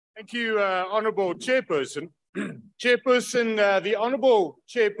Thank you, Honourable Chairperson. Chairperson, the Honourable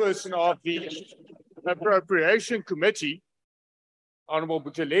Chairperson of the Appropriation Committee, Honourable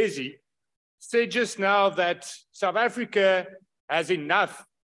Buthelezi, said just now that South Africa has enough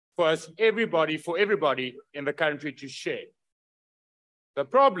for everybody in the country to share. The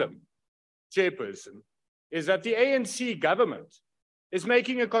problem, Chairperson, is that the ANC government is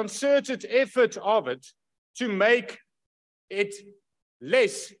making a concerted effort of it to make it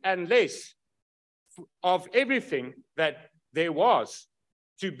less and less of everything that there was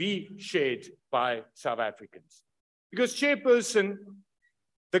to be shared by South Africans. Because, Chairperson,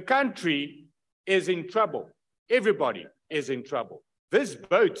 the country is in trouble. Everybody is in trouble. This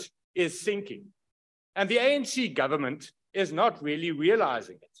boat is sinking. And the ANC government is not really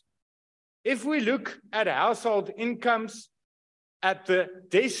realizing it. If we look at household incomes, at the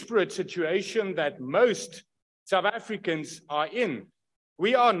desperate situation that most South Africans are in,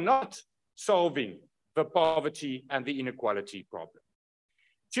 we are not solving the poverty and the inequality problem.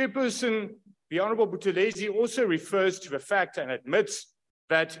 Chairperson, the Honourable Buthelezi also refers to the fact and admits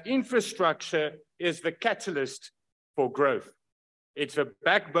that infrastructure is the catalyst for growth. It's the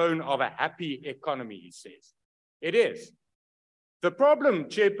backbone of a happy economy, he says. It is. The problem,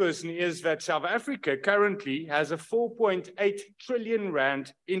 Chairperson, is that South Africa currently has a 4.8 trillion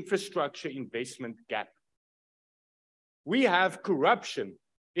rand infrastructure investment gap. We have corruption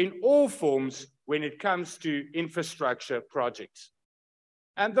in all forms when it comes to infrastructure projects.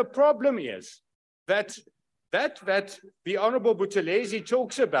 And the problem is that the Honourable Buthelezi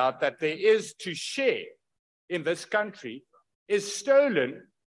talks about that there is to share in this country is stolen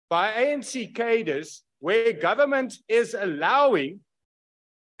by ANC cadres, where government is allowing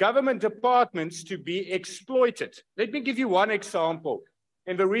government departments to be exploited. Let me give you one example.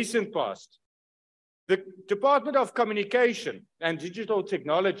 In the recent past, the Department of Communication and Digital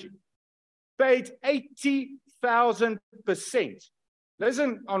Technology paid 80,000%.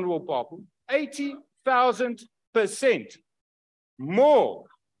 Listen, Honourable Papu, 80,000% more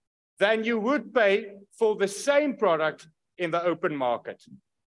than you would pay for the same product in the open market.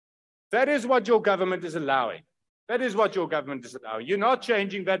 That is what your government is allowing. That is what your government is allowing. You're not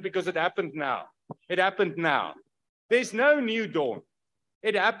changing that because it happened now. It happened now. There's no new dawn.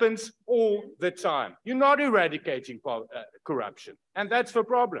 It happens all the time. You're not eradicating corruption, and that's the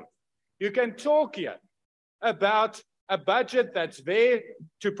problem. You can talk here about a budget that's there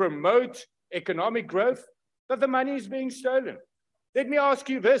to promote economic growth, but the money is being stolen. Let me ask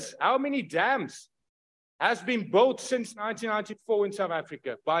you this. How many dams has been built since 1994 in South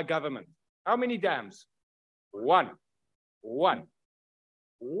Africa by government? How many dams? One. Only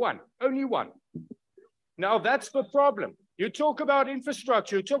one. Now that's the problem. You talk about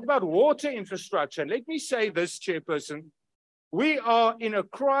infrastructure, you talk about water infrastructure. And let me say this, Chairperson, we are in a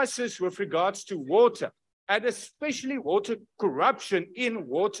crisis with regards to water, and especially water corruption in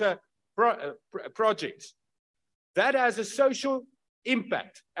water projects. That has a social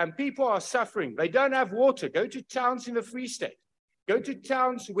impact, and people are suffering. They don't have water. Go to towns in the Free State. Go to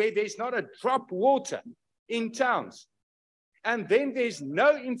towns where there's not a drop water in towns. And then there's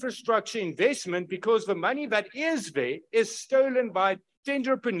no infrastructure investment because the money that is there is stolen by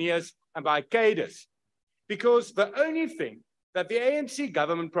entrepreneurs and by cadres. Because the only thing that the ANC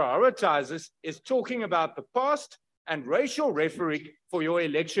government prioritizes is talking about the past and racial rhetoric for your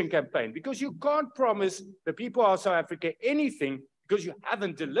election campaign. Because you can't promise the people of South Africa anything because you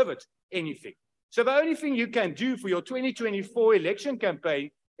haven't delivered anything. So the only thing you can do for your 2024 election campaign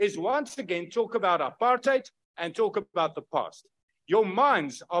is once again talk about apartheid and talk about the past. Your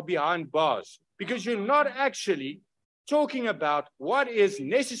minds are behind bars because you're not actually talking about what is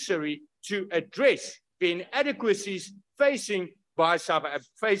necessary to address the inadequacies faced by South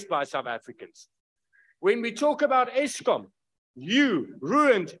Africans. When we talk about Eskom, you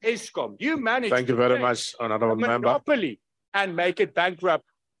ruined Eskom. You managed Thank you very much, Honourable Member. Monopoly and make it bankrupt,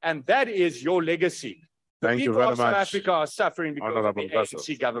 and that is your legacy. Thank you very much. People of South Africa are suffering because of the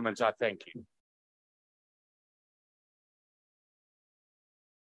ANC government. I thank you.